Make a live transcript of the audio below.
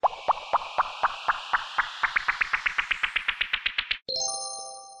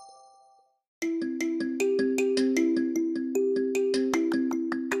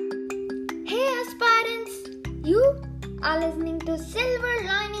listening to Silver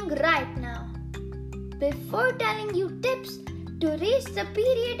Lining right now. Before telling you tips to reach the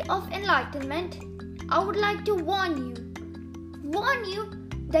period of enlightenment, I would like to warn you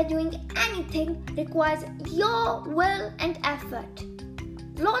that doing anything requires your will and effort.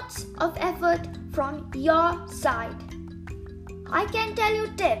 Lots of effort from your side. I can tell you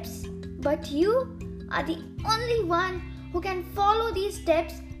tips, but you are the only one who can follow these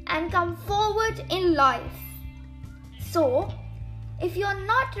tips and come forward in life. So, if you're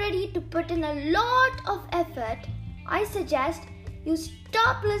not ready to put in a lot of effort, I suggest you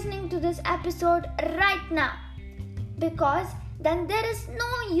stop listening to this episode right now, because then there is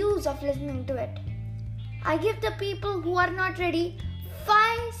no use of listening to it. I give the people who are not ready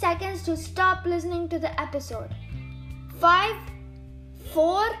 5 seconds to stop listening to the episode. 5,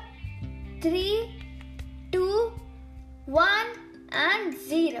 4, 3, 2, 1 and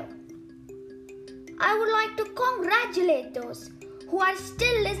 0. I would like to congratulate those who are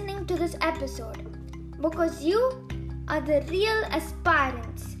still listening to this episode, because you are the real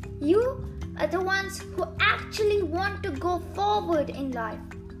aspirants. You are the ones who actually want to go forward in life.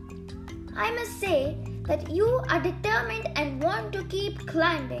 I must say that you are determined and want to keep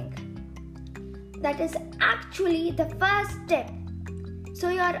climbing. That is actually the first step. So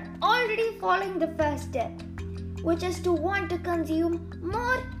you are already following the first step, which is to want to consume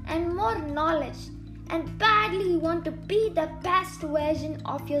more and more knowledge and badly want to be the best version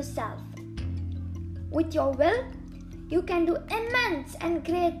of yourself. With your will, you can do immense and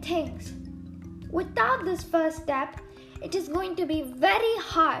great things. Without this first step, it is going to be very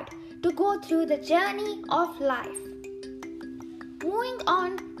hard to go through the journey of life. Moving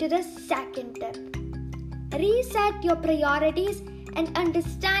on to the second tip. Reset your priorities and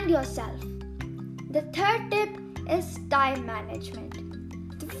understand yourself. The third tip is time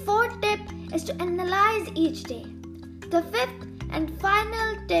management. The fourth tip is to analyze each day. The fifth and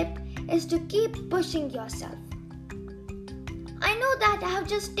final tip is to keep pushing yourself. I know that I have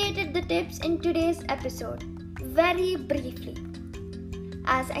just stated the tips in today's episode very briefly,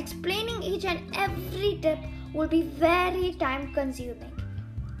 as explaining each and every tip will be very time consuming.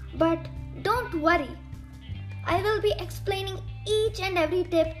 But don't worry, I will be explaining each and every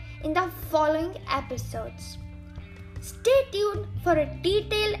tip in the following episodes. Stay tuned for a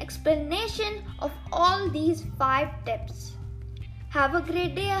detailed explanation of all these 5 tips. Have a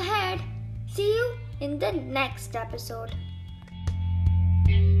great day ahead. See you in the next episode.